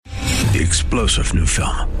The explosive new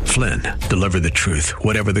film, Flynn, deliver the truth,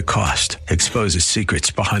 whatever the cost, exposes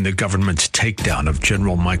secrets behind the government's takedown of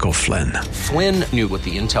General Michael Flynn. Flynn knew what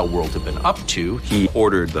the intel world had been up to. He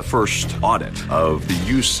ordered the first audit of the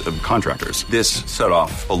use of contractors. This set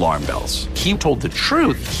off alarm bells. He told the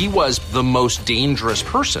truth. He was the most dangerous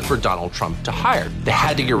person for Donald Trump to hire. They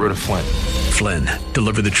had to get rid of Flynn. Flynn,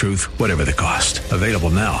 deliver the truth, whatever the cost. Available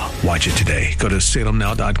now. Watch it today. Go to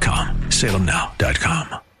salemnow.com.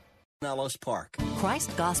 salemnow.com. Nellis Park.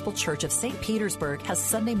 Christ Gospel Church of St. Petersburg has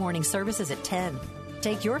Sunday morning services at 10.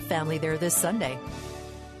 Take your family there this Sunday.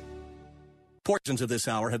 Portions of this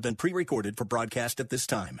hour have been pre-recorded for broadcast at this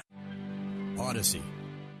time. Odyssey.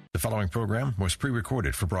 The following program was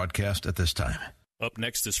pre-recorded for broadcast at this time. Up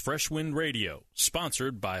next is Fresh Wind Radio,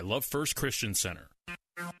 sponsored by Love First Christian Center.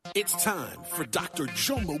 It's time for Dr.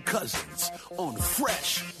 Jomo Cousins on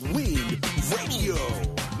Fresh Wind Radio.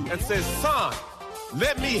 And says, son,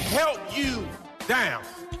 let me help you down.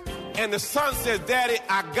 And the son says, Daddy,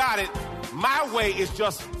 I got it. My way is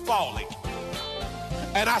just falling.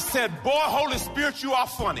 And I said, boy, Holy Spirit, you are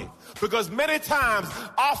funny. Because many times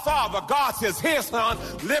our Father, God says, here, son,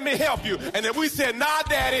 let me help you. And then we said, nah,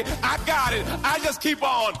 Daddy, I got it. I just keep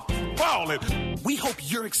on falling. We hope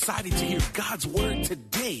you're excited to hear God's word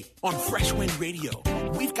today on Fresh Wind Radio.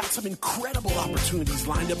 We've got some incredible opportunities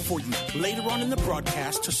lined up for you later on in the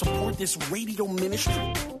broadcast to support this radio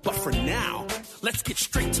ministry. But for now, let's get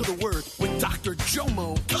straight to the word with Dr.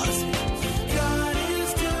 Jomo Cousins. God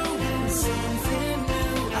is doing something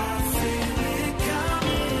new. I feel it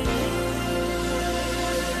coming.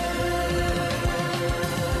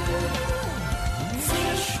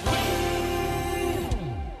 Fresh Wind.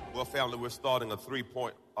 Well, family, we're starting a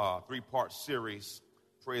three-part series,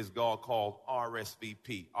 praise God, called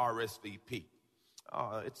RSVP. RSVP.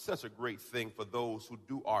 It's such a great thing for those who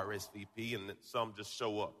do RSVP, and some just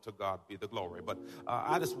show up. To God be the glory. But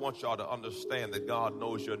I just want y'all to understand that God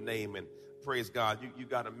knows your name, and praise God, you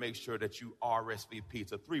got to make sure that you RSVP.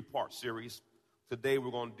 It's a three-part series. Today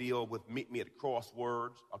we're going to deal with Meet Me at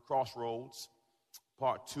Crossroads.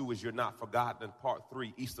 Part 2 is You're Not Forgotten, and Part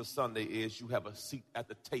 3, Easter Sunday, is You Have a Seat at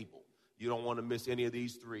the Table. You don't want to miss any of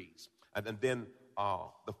these threes. And then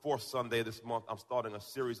the fourth Sunday this month, I'm starting a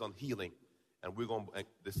series on healing. And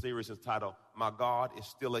the series is titled, My God is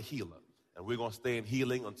Still a Healer. And we're going to stay in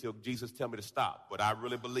healing until Jesus tells me to stop. But I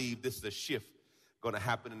really believe this is a shift going to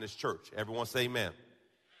happen in this church. Everyone say amen.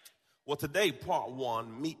 Well, today, part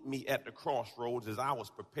 1, Meet Me at the Crossroads. As I was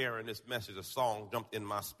preparing this message, a song jumped in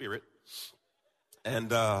my spirit.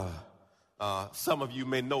 And some of you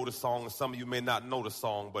may know the song, and some of you may not know the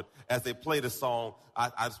song. But as they play the song,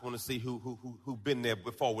 I just want to see who been there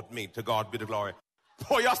before with me. To God be the glory.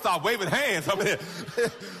 Boy, y'all start waving hands up here.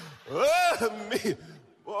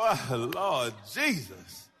 Boy, Lord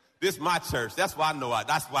Jesus. This is my church. That's why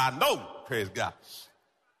I know. Praise God.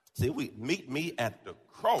 See, we meet me at the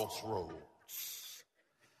crossroads.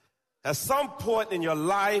 At some point in your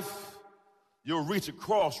life, you'll reach a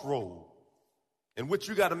crossroad in which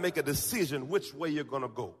you got to make a decision which way you're going to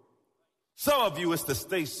go. Some of you is to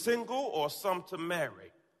stay single or some to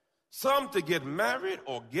marry. Some to get married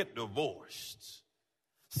or get divorced.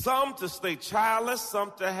 Some to stay childless,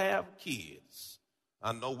 some to have kids.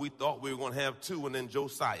 I know we thought we were going to have 2 and then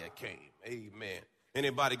Josiah came. Amen.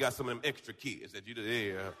 Anybody got some of them extra kids that you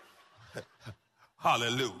did? Yeah.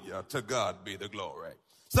 Hallelujah. To God be the glory.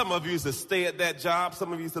 Some of you used to stay at that job.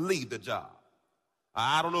 Some of you used to leave the job.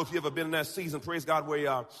 I don't know if you've ever been in that season, praise God,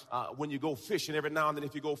 where when you go fishing, every now and then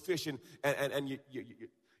if you go fishing and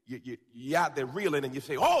you're out there reeling and you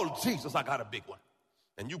say, oh, Jesus, I got a big one.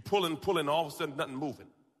 And you pulling, all of a sudden nothing moving.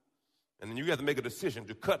 And then you have to make a decision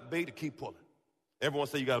to cut bait, to keep pulling. Everyone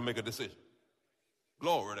say you got to make a decision.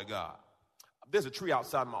 Glory to God. There's a tree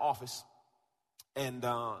outside my office, and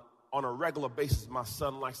on a regular basis, my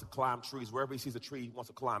son likes to climb trees. Wherever he sees a tree, he wants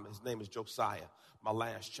to climb it. His name is Josiah, my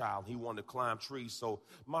last child. He wanted to climb trees. So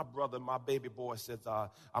my brother, my baby boy, says,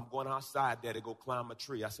 I'm going outside, Daddy, go climb a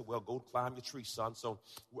tree. I said, well, go climb your tree, son. So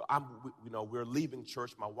we're leaving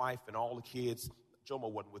church, my wife and all the kids.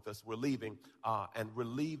 Jomo wasn't with us. We're leaving,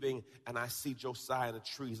 and I see Josiah in the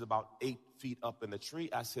tree. He's about 8 feet up in the tree.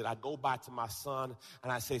 I said, I go by to my son,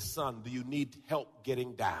 and I say, son, do you need help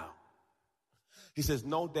getting down? He says,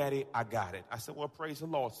 no, Daddy, I got it. I said, well, praise the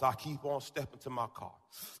Lord. So I keep on stepping to my car.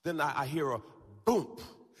 Then I hear a boom,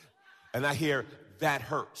 and I hear, that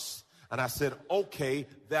hurts. And I said, okay,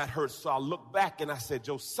 that hurts. So I look back and I said,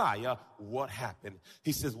 Josiah, what happened?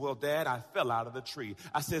 He says, well, Dad, I fell out of the tree.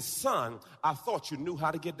 I said, son, I thought you knew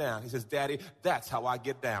how to get down. He says, Daddy, that's how I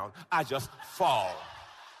get down. I just fall.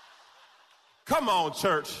 Come on,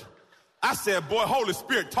 church. I said, boy, Holy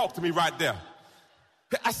Spirit, talk to me right there.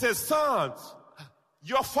 I said, sons,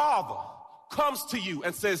 your father comes to you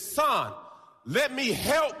and says, son, let me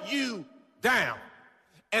help you down.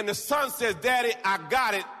 And the son says, Daddy, I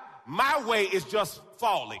got it. My way is just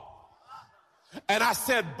falling. And I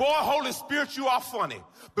said, boy, Holy Spirit, you are funny.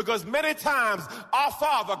 Because many times our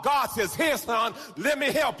Father, God says, here, son, let me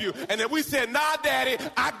help you. And then we said, nah, Daddy,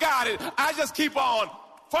 I got it. I just keep on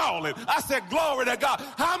falling. I said, glory to God.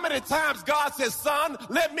 How many times God says, son,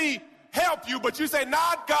 let me help you. But you say,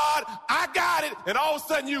 nah, God, I got it. And all of a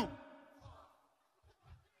sudden you.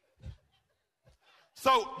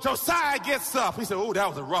 So Josiah gets up. He said, oh, that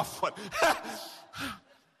was a rough one.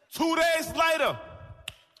 2 days later,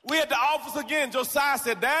 we at the office again. Josiah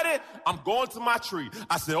said, Daddy, I'm going to my tree.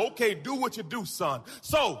 I said, okay, do what you do, son.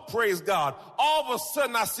 So, praise God. All of a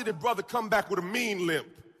sudden, I see the brother come back with a mean limp.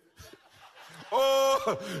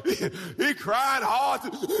 Oh, he cried hard.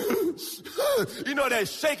 You know that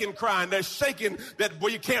shaking crying, that shaking that where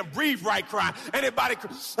you can't breathe right crying. Anybody,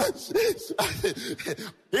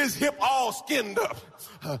 his hip all skinned up.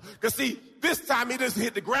 Because see, this time he doesn't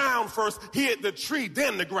hit the ground first. He hit the tree,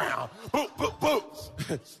 then the ground. Boop, boop,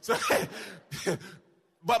 boop. So,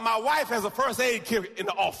 but my wife has a first aid kit in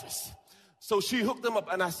the office. So she hooked him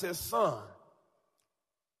up and I said, son,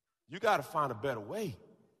 you got to find a better way.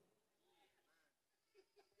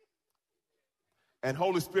 And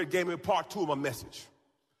Holy Spirit gave me part 2 of my message.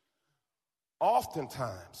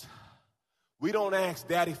 Oftentimes, we don't ask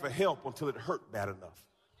Daddy for help until it hurt bad enough.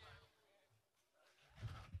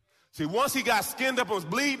 See, once he got skinned up and was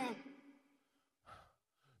bleeding,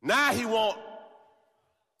 now he won't.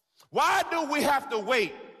 Why do we have to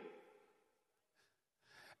wait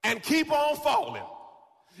and keep on falling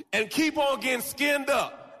and keep on getting skinned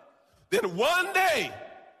up? Then one day,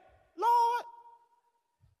 Lord,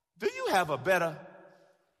 do you have a better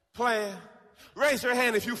plan? Raise your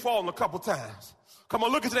hand if you've fallen a couple times. Come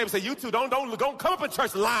on, look at your neighbor and say, you too, don't come up in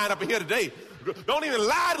church and line up in here today. Don't even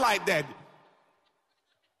lie like that.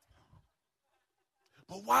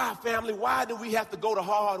 But why, family? Why do we have to go the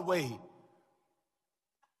hard way?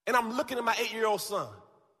 And I'm looking at my 8-year-old son,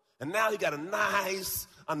 and now he got a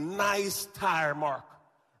nice tire mark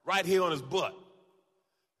right here on his butt.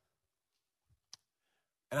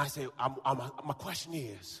 And I say, my question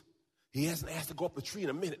is, he hasn't asked to go up the tree in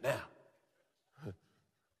a minute now.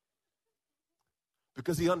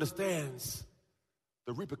 Because he understands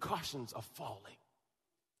the repercussions of falling.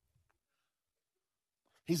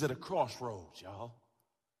 He's at a crossroads, y'all.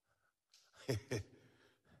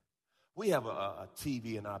 We have a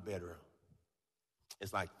TV in our bedroom.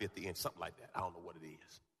 It's like 50-inch, something like that. I don't know what it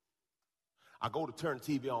is. I go to turn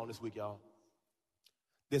the TV on this week, y'all.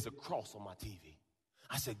 There's a cross on my TV.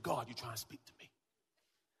 I said, God, you trying to speak to me.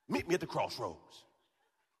 Meet me at the crossroads.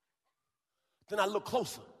 Then I look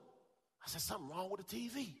closer. I said, something wrong with the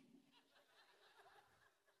TV.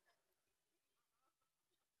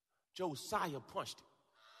 Josiah punched it.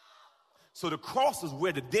 So the cross is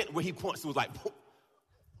where the dent where he punched. It was like,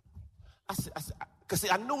 I said, because see,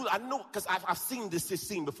 I knew, because I've seen this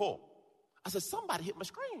scene before. I said, somebody hit my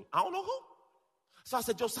screen. I don't know who. So I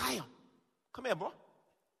said, Josiah, come here, bro.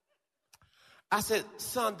 I said,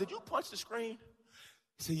 son, did you punch the screen?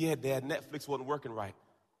 He said, yeah, Dad, Netflix wasn't working right.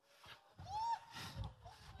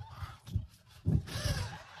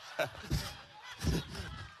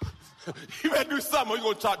 You better do something or you're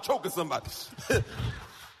going to start choking somebody.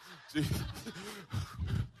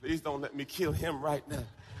 Please don't let me kill him right now.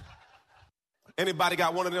 Anybody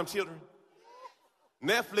got one of them children?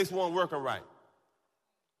 Netflix wasn't working right.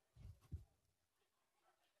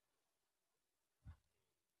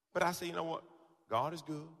 But I say, you know what? God is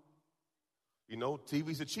good. You know,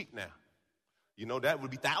 TVs are cheap now. You know, that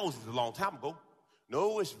would be thousands a long time ago.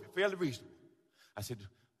 No, it's fairly reasonable. I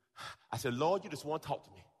said, Lord, you just want to talk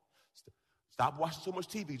to me. Stop watching so much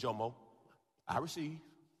TV, Jomo. I receive.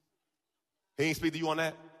 He ain't speak to you on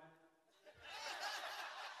that?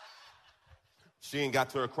 She ain't got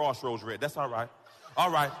to her crossroads yet. That's all right.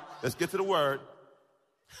 All right, let's get to the word.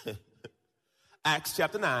 Acts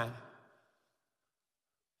chapter 9.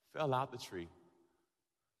 Fell out the tree.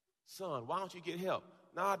 Son, why don't you get help?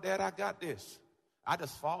 Nah, Dad, I got this. I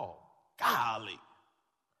just fall. Golly.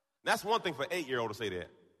 That's one thing for 8-year-old to say that.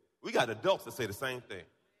 We got adults that say the same thing.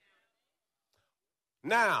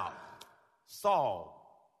 Now, Saul,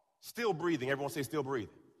 still breathing. Everyone say still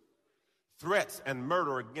breathing. Threats and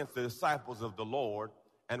murder against the disciples of the Lord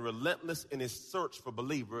and relentless in his search for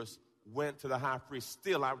believers went to the high priest.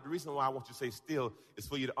 Still, the reason why I want you to say still is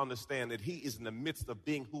for you to understand that he is in the midst of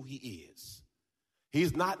being who he is.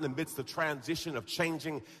 He's not in the midst of transition, of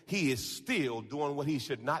changing. He is still doing what he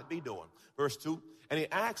should not be doing. Verse 2, and he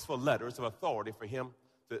asked for letters of authority for him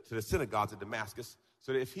to the synagogues of Damascus,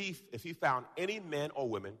 so that if he found any men or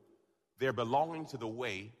women there belonging to the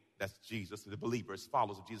way, that's Jesus, to the believers,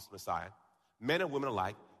 followers of Jesus Messiah, men and women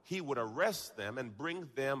alike, he would arrest them and bring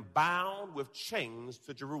them bound with chains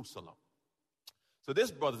to Jerusalem. So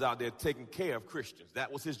this brother's out there taking care of Christians.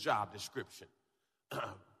 That was his job description.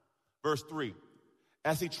 Verse 3,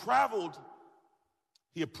 as he traveled,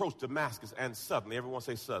 he approached Damascus, and suddenly, everyone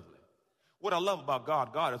say suddenly. What I love about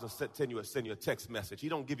God doesn't send you a text message. He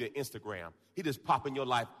don't give you an Instagram. He just pop in your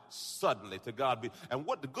life suddenly. To God be. And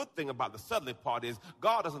what the good thing about the suddenly part is,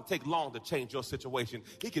 God doesn't take long to change your situation.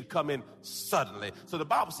 He can come in suddenly. So the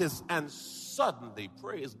Bible says, and suddenly,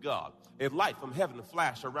 praise God, a light from heaven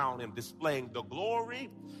flashed around him, displaying the glory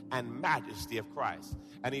and majesty of Christ.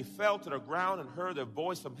 And he fell to the ground and heard a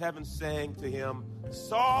voice from heaven saying to him,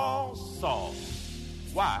 Saul, Saul,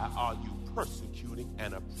 why are you persecuting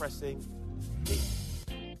and oppressing me?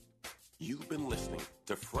 You've been listening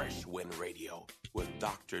to Fresh Wind Radio with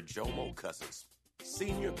Dr. Jomo Cousins,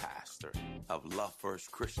 Senior Pastor of Love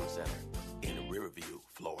First Christian Center in Riverview,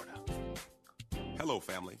 Florida. Hello,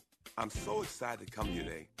 family. I'm so excited to come here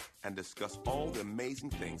today and discuss all the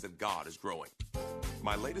amazing things that God is growing.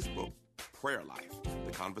 My latest book, Prayer Life,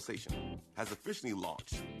 The Conversation, has officially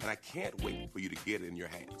launched, and I can't wait for you to get it in your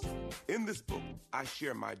hands. In this book, I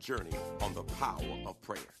share my journey on the power of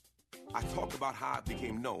prayer. I talk about how I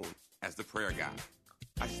became known as the prayer guy.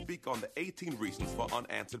 I speak on the 18 reasons for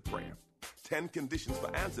unanswered prayer, 10 conditions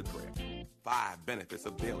for answered prayer, 5 benefits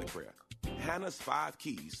of daily prayer, Hannah's 5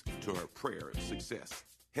 keys to her prayer success,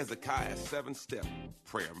 Hezekiah's 7-step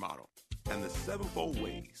prayer model, and the 7-fold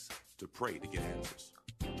ways to pray to get answers.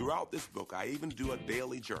 Throughout this book, I even do a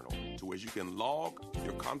daily journal to where you can log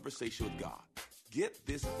your conversation with God. Get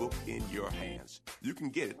this book in your hands. You can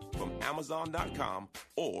get it from Amazon.com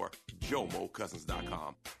or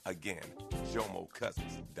JomoCousins.com. Again,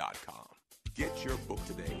 JomoCousins.com. Get your book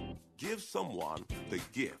today. Give someone the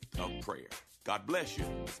gift of prayer. God bless you.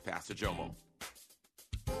 It's Pastor Jomo.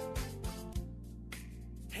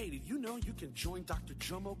 Hey, did you know you can join Dr.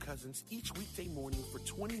 Jomo Cousins each weekday morning for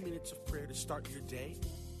 20 minutes of prayer to start your day?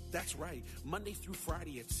 That's right. Monday through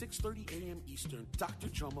Friday at 6:30 a.m. Eastern, Dr.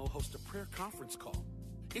 Jomo hosts a prayer conference call.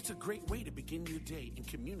 It's a great way to begin your day in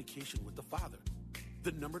communication with the Father.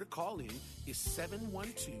 The number to call in is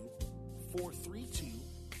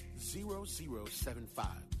 712-432-0075.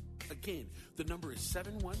 Again, the number is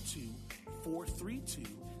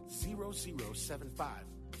 712-432-0075.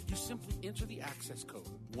 You simply enter the access code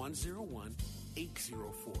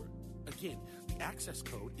 101804. Again, the access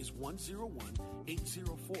code is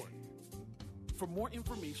 101804. For more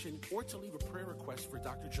information or to leave a prayer request for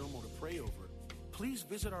Dr. Jomo to pray over, please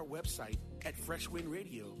visit our website at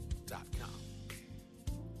freshwindradio.com.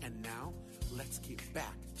 And now, let's get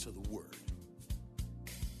back to the Word.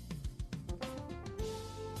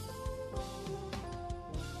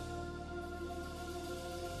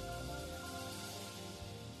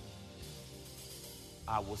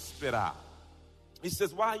 I will spit out. He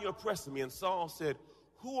says, why are you oppressing me? And Saul said,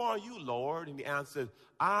 who are you, Lord? And he answered,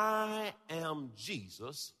 I am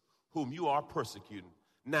Jesus, whom you are persecuting.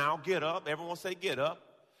 Now get up. Everyone say, get up.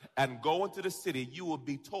 And go into the city. You will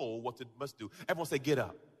be told what you must do. Everyone say, get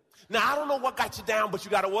up. Now, I don't know what got you down, but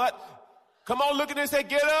you got to what? Come on, look at this and say,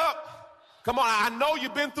 get up. Come on, I know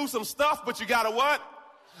you've been through some stuff, but you got to what?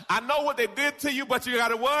 I know what they did to you, but you got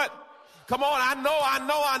to what? Come on, I know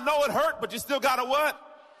it hurt, but you still got to what?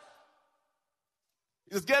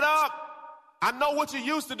 Just get up. I know what you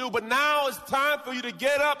used to do, but now it's time for you to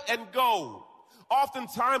get up and go.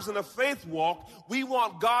 Oftentimes in a faith walk, we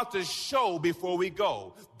want God to show before we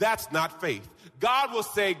go. That's not faith. God will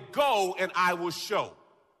say, go, and I will show.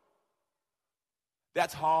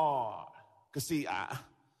 That's hard. Because see, I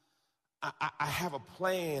have a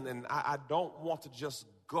plan, and I don't want to just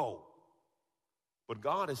go. But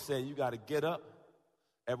God is saying, you got to get up.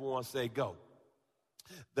 Everyone say, go.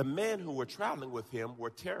 The men who were traveling with him were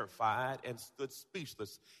terrified and stood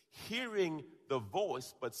speechless, hearing the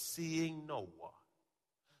voice but seeing no one.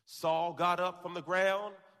 Saul got up from the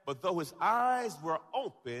ground, but though his eyes were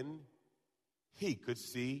open, he could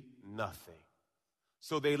see nothing.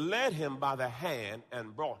 So they led him by the hand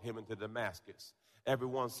and brought him into Damascus.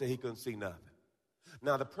 Everyone said he couldn't see nothing.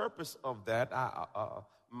 Now, the purpose of that,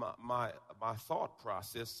 my thought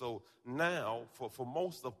process, so now, for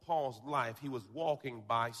most of Paul's life, he was walking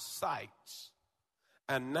by sight.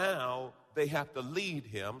 And now they have to lead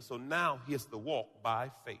him, so now he has to walk by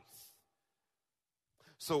faith.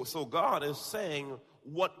 So God is saying,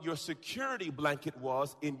 what your security blanket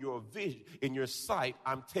was in your vision, in your sight,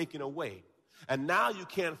 I'm taking away. And now you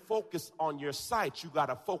can't focus on your sight. You got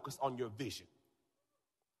to focus on your vision.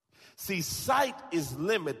 See, sight is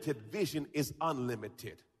limited. Vision is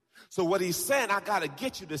unlimited. So what he's saying, I got to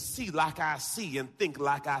get you to see like I see and think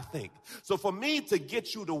like I think. So for me to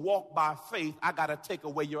get you to walk by faith, I got to take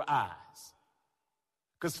away your eyes.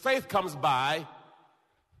 Because faith comes by.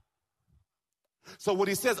 So what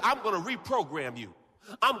he says, I'm going to reprogram you.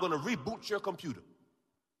 I'm going to reboot your computer.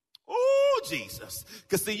 Oh, Jesus.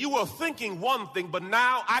 Because see, you were thinking one thing, but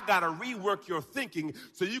now I got to rework your thinking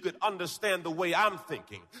so you can understand the way I'm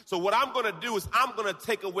thinking. So what I'm going to do is I'm going to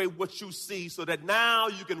take away what you see so that now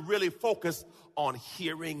you can really focus on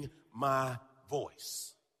hearing my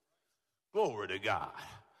voice. Glory to God.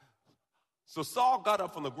 So Saul got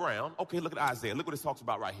up from the ground. Okay, look at Isaiah. Look what it talks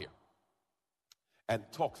about right here. And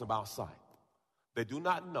talks about sight. They do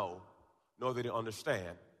not know, nor do they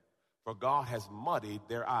understand, for God has muddied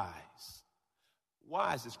their eyes.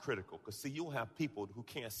 Why is this critical? Because, see, you'll have people who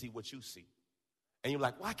can't see what you see. And you're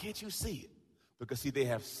like, why can't you see it? Because, see, they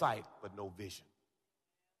have sight but no vision.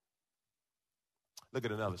 Look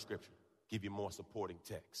at another scripture. Give you more supporting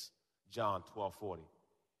text. John 12:40.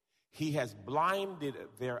 He has blinded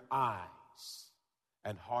their eyes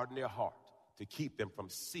and hardened their heart to keep them from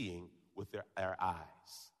seeing with their eyes.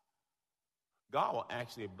 God will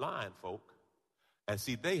actually blind folk. And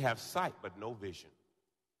see, they have sight but no vision.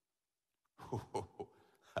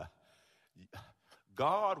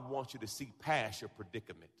 God wants you to see past your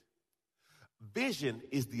predicament. Vision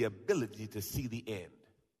is the ability to see the end.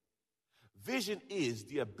 Vision is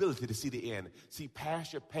the ability to see the end. See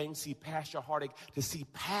past your pain, see past your heartache, to see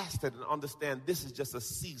past it and understand this is just a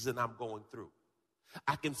season I'm going through.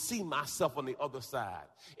 I can see myself on the other side.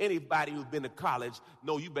 Anybody who's been to college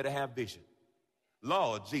know you better have vision.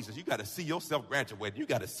 Lord Jesus, you got to see yourself graduating. You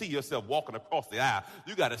got to see yourself walking across the aisle.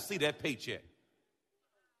 You got to see that paycheck.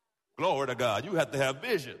 Glory to God. You have to have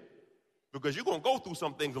vision because you're going to go through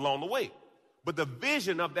some things along the way. But the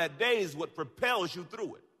vision of that day is what propels you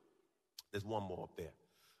through it. There's one more up there.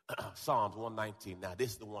 Psalms 119. Now,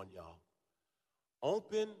 this is the one, y'all.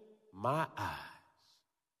 Open my eyes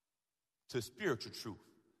to spiritual truth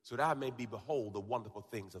so that I may behold the wonderful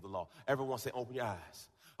things of the law. Everyone say, open your eyes.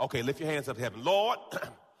 Okay, lift your hands up to heaven. Lord,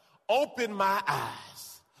 open my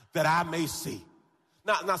eyes that I may see.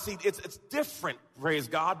 Now, see, it's different, praise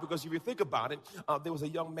God, because if you think about it, there was a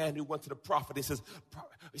young man who went to the prophet. He says,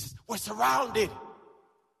 we're surrounded.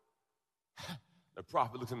 The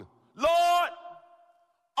prophet looks at him, Lord,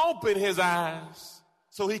 open his eyes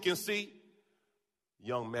so he can see. The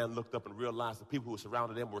young man looked up and realized the people who were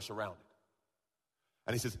surrounding him were surrounded.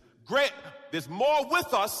 And he says, great, there's more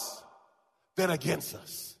with us than against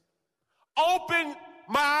us. Open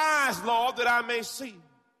my eyes, Lord, that I may see.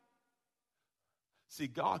 See,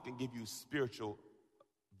 God can give you spiritual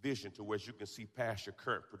vision to where you can see past your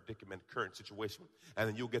current predicament, current situation. And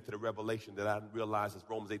then you'll get to the revelation that I realize is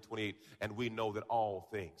Romans 8:28. And we know that all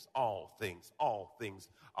things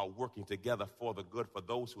are working together for the good for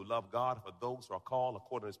those who love God, for those who are called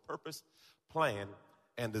according to his purpose, plan,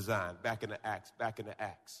 and design. Back in the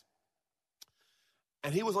Acts.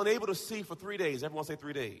 And he was unable to see for 3 days. Everyone say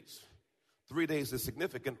 3 days. 3 days is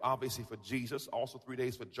significant, obviously, for Jesus. Also 3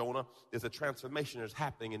 days for Jonah. There's a transformation that's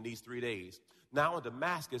happening in these 3 days. Now in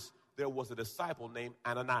Damascus, there was a disciple named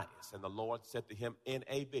Ananias. And the Lord said to him in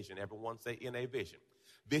a vision. Everyone say in a vision.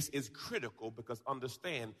 This is critical because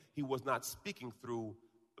understand, he was not speaking through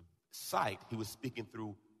sight. He was speaking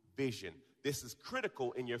through vision. This is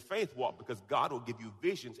critical in your faith walk because God will give you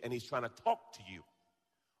visions and he's trying to talk to you.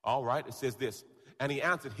 All right, it says this. And he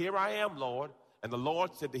answered, here I am, Lord. And the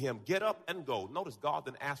Lord said to him, get up and go. Notice God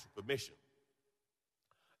didn't ask for permission.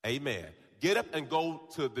 Amen. Get up and go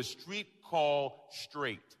to the street called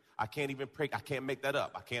Straight. I can't make that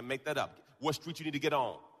up. What street you need to get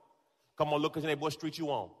on? Come on, look at your neighbor. What street you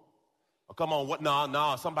on? Oh, come on, what?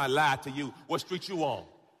 No, somebody lied to you. What street you on?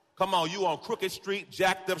 Come on, you on Crooked Street,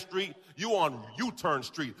 Jacked Up Street. You on U-Turn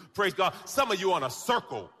Street. Praise God. Some of you on a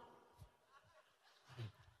circle.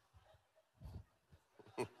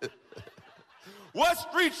 What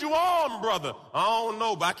street you on, brother? I don't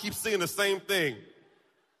know, but I keep seeing the same thing.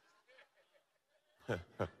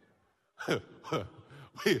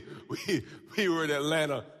 we were in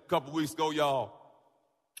Atlanta a couple weeks ago, y'all.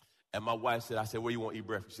 And my wife said, I said, where you want to eat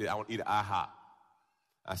breakfast? She said, I want to eat at IHOP.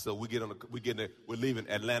 I said, we're leaving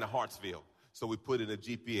Atlanta, Hartsville. So we put in a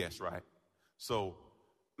GPS, right? So,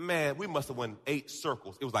 man, we must have went 8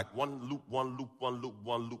 circles. It was like one loop,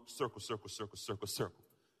 circle.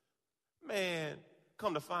 Man,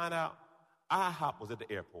 come to find out, IHOP was at the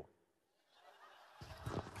airport.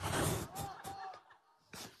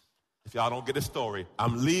 If y'all don't get the story,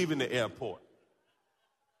 I'm leaving the airport.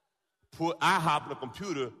 I hopped in the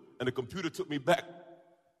computer, and the computer took me back.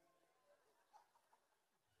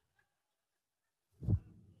 And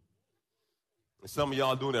some of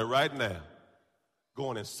y'all doing that right now,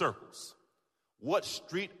 going in circles. What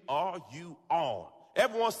street are you on?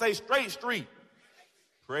 Everyone say straight street.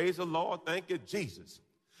 Praise the Lord. Thank you, Jesus.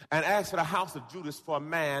 And asked for the house of Judas for a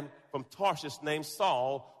man from Tarshish named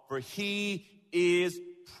Saul, for he is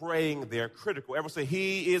praying there. Critical. Everyone say,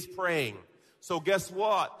 he is praying. So guess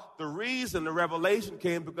what? The reason the revelation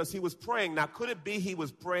came because he was praying. Now, could it be he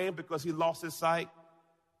was praying because he lost his sight?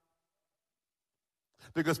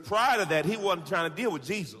 Because prior to that, he wasn't trying to deal with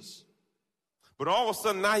Jesus. But all of a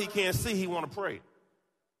sudden, now he can't see, he want to pray.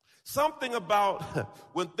 Something about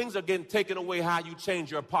when things are getting taken away, how you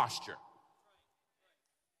change your posture.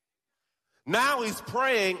 Now he's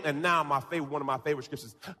praying, and now one of my favorite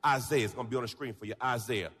scriptures, Isaiah. It's going to be on the screen for you,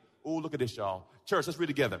 Isaiah. Oh, look at this, y'all. Church, let's read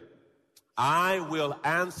together. I will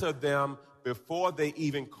answer them before they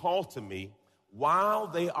even call to me. While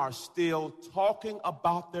they are still talking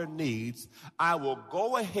about their needs, I will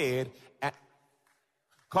go ahead and...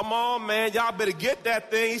 Come on, man. Y'all better get that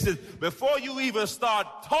thing. He says, before you even start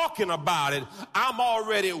talking about it, I'm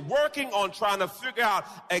already working on trying to figure out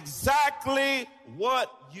exactly what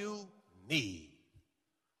you need.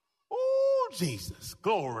 Oh, Jesus.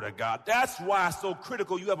 Glory to God. That's why it's so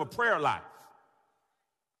critical you have a prayer life.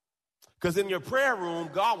 Because in your prayer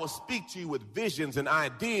room, God will speak to you with visions and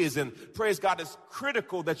ideas. And praise God, it's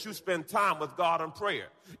critical that you spend time with God in prayer.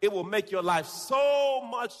 It will make your life so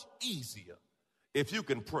much easier if you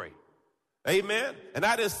can pray. Amen? And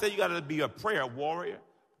I didn't say you got to be a prayer warrior.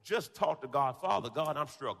 Just talk to God. Father, God, I'm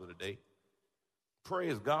struggling today.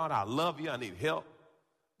 Praise God. I love you. I need help.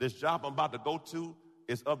 This job I'm about to go to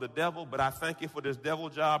is of the devil, but I thank you for this devil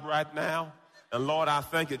job right now. And Lord, I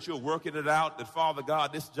thank you that you're working it out, that Father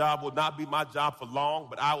God, this job will not be my job for long,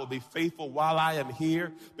 but I will be faithful while I am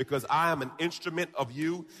here because I am an instrument of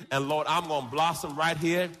you. And Lord, I'm going to blossom right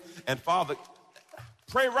here. And Father,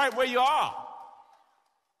 pray right where you are.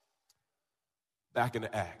 Back in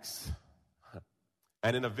the Acts.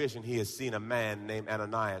 And in a vision, he has seen a man named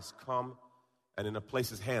Ananias come and in a place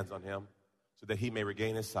his hands on him so that he may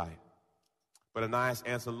regain his sight. But Ananias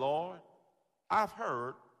answered, Lord, I've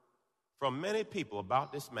heard from many people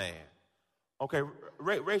about this man. Okay,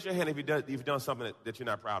 raise your hand if you've done something that you're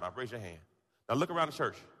not proud of. Raise your hand. Now look around the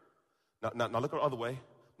church. Now look the other way.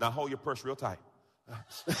 Now hold your purse real tight.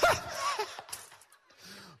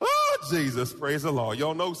 Oh, Jesus, praise the Lord.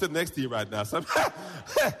 Y'all know who's sitting next to you right now.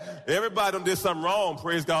 Everybody done did something wrong,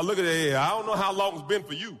 praise God. Look at that. I don't know how long it's been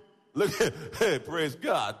for you. Look at, hey, praise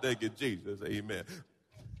God. Thank you, Jesus. Amen.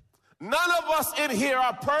 None of us in here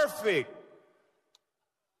are perfect.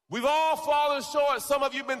 We've all fallen short. Some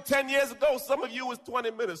of you been 10 years ago. Some of you was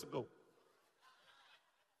 20 minutes ago.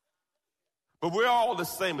 But we're all the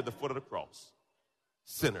same at the foot of the cross.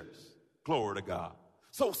 Sinners. Glory to God.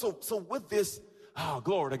 So with this,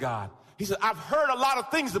 glory to God. He said, I've heard a lot of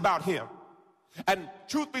things about him. And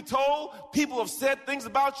truth be told, people have said things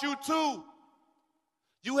about you too.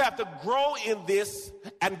 You have to grow in this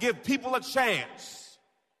and give people a chance.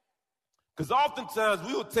 Because oftentimes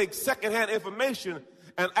we will take secondhand information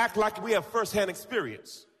and act like we have firsthand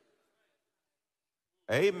experience.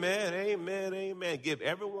 Amen, amen, amen. Give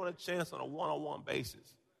everyone a chance on a one-on-one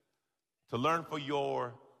basis to learn for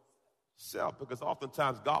yourself, because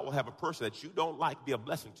oftentimes God will have a person that you don't like be a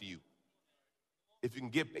blessing to you if you can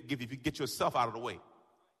get yourself out of the way.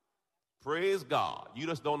 Praise God. You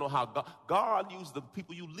just don't know how God uses the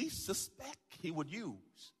people you least suspect he would use.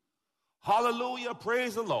 Hallelujah,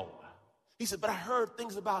 praise the Lord. He said, but I heard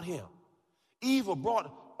things about him. Evil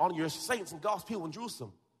brought on your saints and God's people in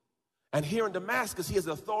Jerusalem. And here in Damascus, he has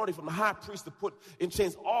the authority from the high priest to put in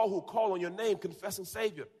chains all who call on your name, confessing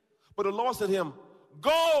Savior. But the Lord said to him,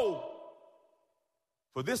 go,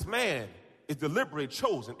 for this man is deliberately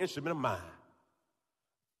chosen instrument of mine.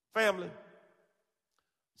 Family,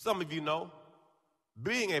 some of you know,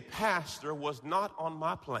 being a pastor was not on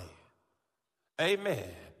my plan. Amen.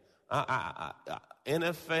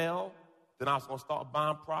 NFL, then I was going to start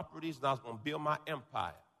buying properties, and I was going to build my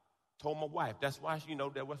empire. Told my wife, that's why,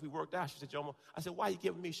 that once we worked out, she said, I said, why you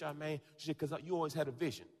giving me, Charmaine? She said, because you always had a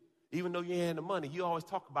vision. Even though you ain't had the money, you always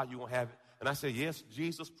talk about you won't have it. And I said, yes,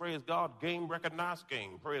 Jesus, praise God, game recognized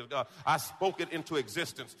game, praise God. I spoke it into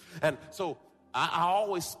existence. And so I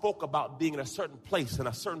always spoke about being in a certain place and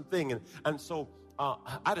a certain thing. And so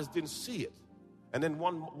I just didn't see it. And then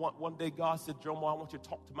one day God said, Jomo, I want you to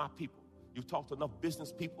talk to my people. You've talked to enough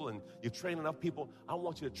business people and you've trained enough people. I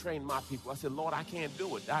want you to train my people. I said, Lord, I can't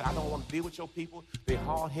do it. I don't want to deal with your people. They're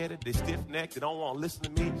hard-headed. They're stiff-necked. They don't want to listen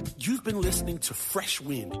to me. You've been listening to Fresh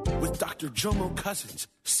Wind with Dr. Jomo Cousins,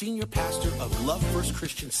 Senior Pastor of Love First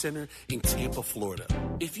Christian Center in Tampa, Florida.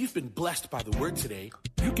 If you've been blessed by the word today,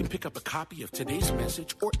 you can pick up a copy of today's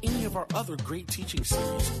message or any of our other great teaching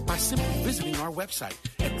series by simply visiting our website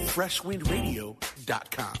at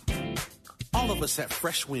freshwindradio.com. All of us at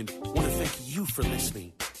Fresh Wind want to thank you for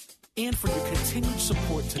listening and for your continued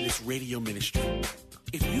support to this radio ministry.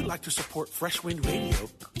 If you'd like to support Fresh Wind Radio,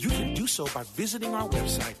 you can do so by visiting our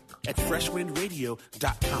website at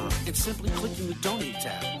freshwindradio.com and simply clicking the Donate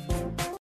tab.